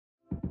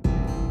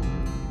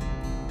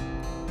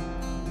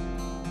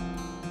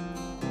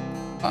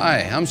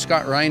Hi, I'm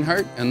Scott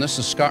Reinhart, and this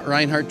is Scott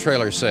Reinhart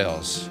Trailer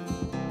Sales.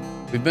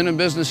 We've been in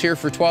business here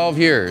for 12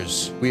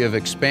 years. We have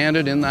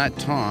expanded in that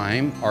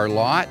time our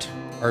lot,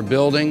 our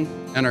building,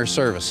 and our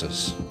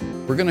services.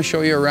 We're going to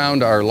show you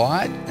around our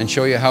lot and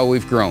show you how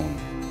we've grown.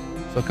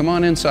 So come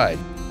on inside,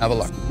 have a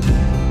look.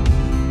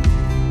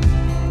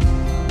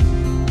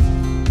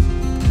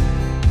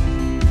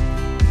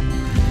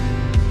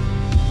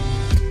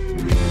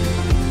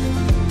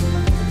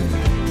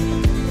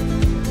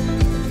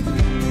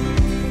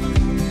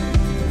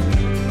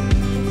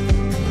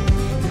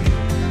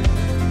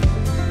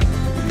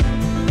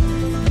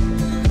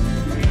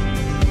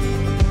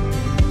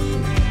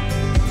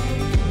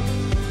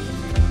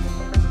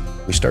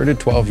 We started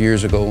 12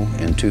 years ago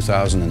in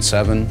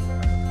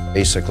 2007,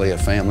 basically a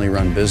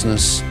family-run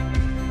business,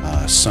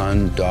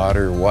 son,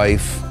 daughter,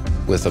 wife,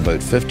 with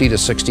about 50 to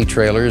 60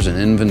 trailers in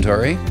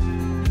inventory.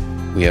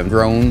 We have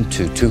grown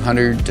to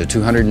 200 to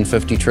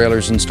 250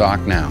 trailers in stock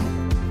now.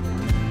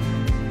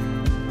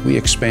 We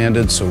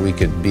expanded so we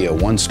could be a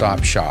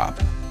one-stop shop.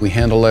 We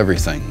handle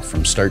everything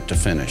from start to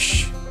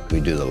finish. We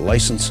do the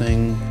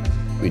licensing,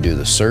 we do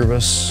the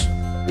service,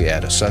 we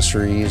add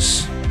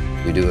accessories,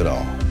 we do it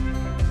all.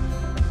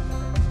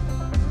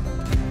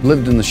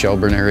 Lived in the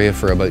Shelburne area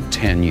for about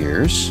 10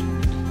 years.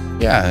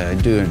 Yeah, I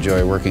do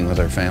enjoy working with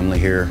our family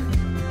here.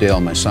 Dale,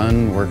 my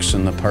son, works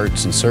in the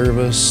parts and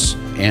service.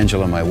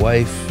 Angela, my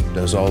wife,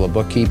 does all the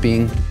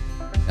bookkeeping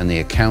and the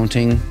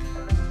accounting.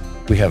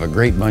 We have a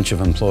great bunch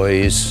of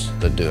employees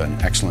that do an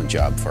excellent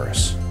job for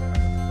us.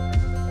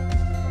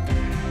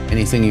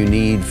 Anything you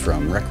need,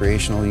 from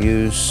recreational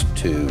use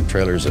to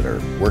trailers that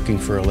are working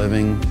for a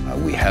living,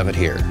 we have it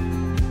here.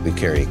 We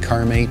carry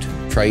CarMate,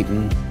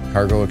 Triton,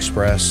 Cargo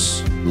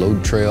Express,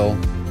 Load Trail,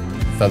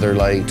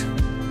 Featherlite,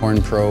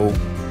 CornPro,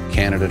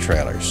 Canada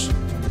Trailers.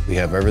 We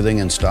have everything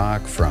in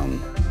stock,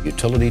 from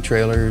utility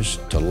trailers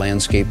to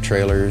landscape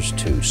trailers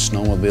to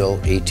snowmobile,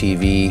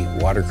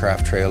 ATV,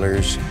 watercraft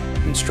trailers,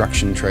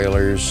 construction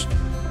trailers.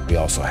 We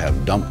also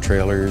have dump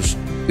trailers,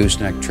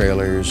 gooseneck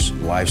trailers,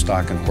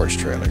 livestock and horse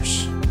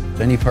trailers.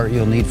 Any part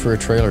you'll need for a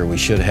trailer we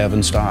should have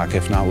in stock.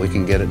 If not, we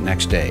can get it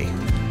next day.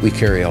 We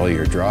carry all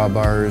your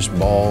drawbars,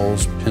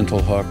 balls,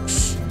 pintle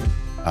hooks.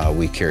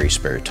 We carry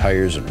spare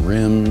tires and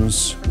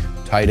rims,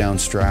 tie-down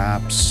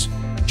straps,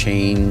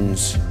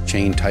 chains,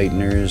 chain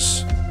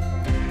tighteners.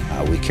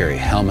 We carry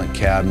helmet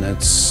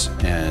cabinets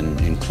and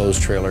enclosed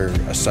trailer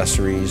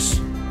accessories.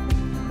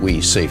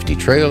 We safety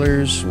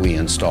trailers. We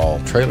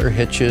install trailer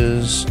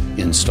hitches,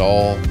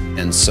 install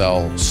and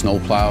sell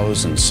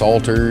snowplows and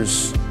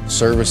salters,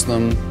 service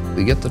them.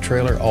 We get the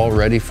trailer all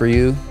ready for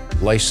you,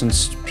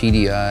 licensed,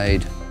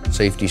 PDI'd,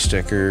 safety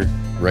sticker,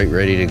 right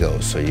ready to go.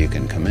 So you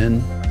can come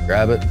in,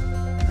 grab it,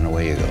 and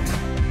away you go.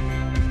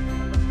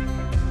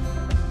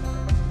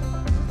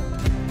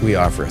 We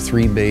offer a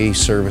 3-bay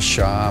service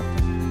shop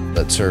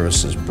that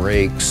services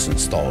brakes,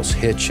 installs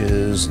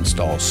hitches,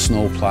 installs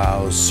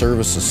snowplows,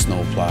 services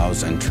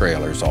snowplows and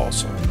trailers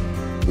also.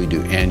 We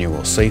do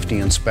annual safety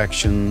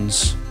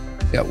inspections.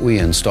 Yeah, we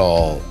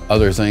install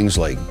other things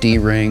like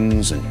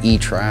D-rings and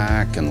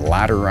E-track and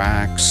ladder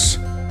racks.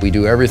 We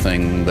do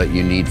everything that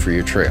you need for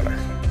your trailer.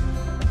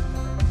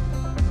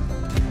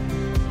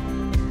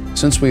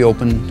 Since we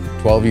opened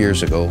 12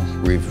 years ago,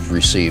 we've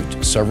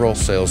received several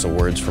sales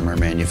awards from our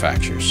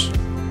manufacturers.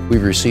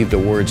 We've received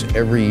awards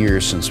every year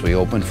since we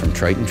opened from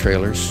Triton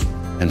Trailers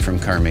and from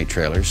CarMate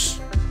Trailers,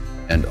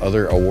 and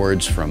other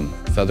awards from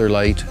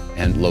Featherlite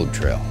and Load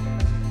Trail.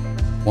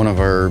 One of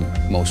our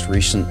most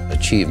recent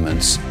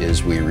achievements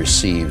is we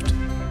received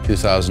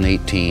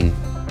 2018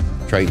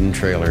 Triton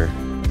Trailer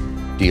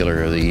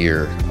Dealer of the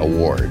Year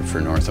Award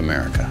for North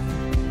America.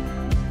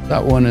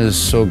 That one is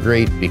so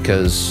great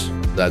because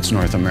that's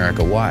North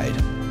America wide.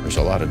 There's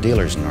a lot of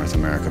dealers in North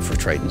America for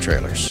Triton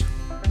Trailers,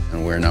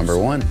 and we're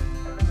 #1.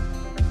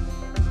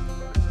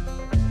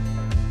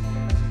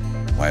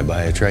 Why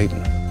buy a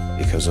Triton?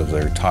 Because of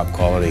their top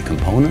quality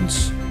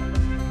components,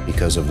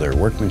 because of their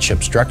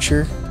workmanship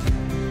structure,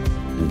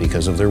 and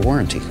because of their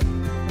warranty.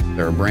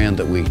 They're a brand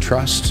that we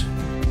trust,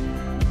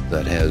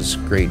 that has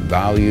great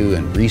value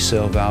and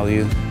resale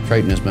value.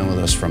 Triton has been with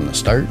us from the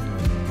start,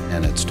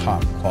 and it's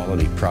top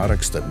quality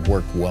products that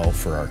work well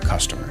for our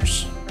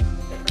customers.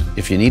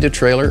 If you need a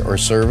trailer or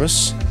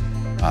service,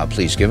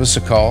 please give us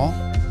a call,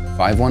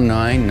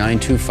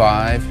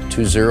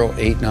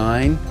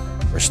 519-925-2089,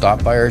 or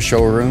stop by our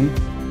showroom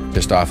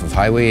just off of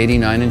Highway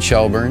 89 in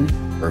Shelburne,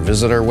 or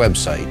visit our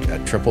website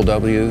at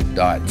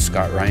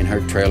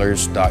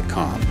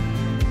www.scottreinharttrailers.com.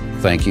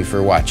 Thank you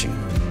for watching.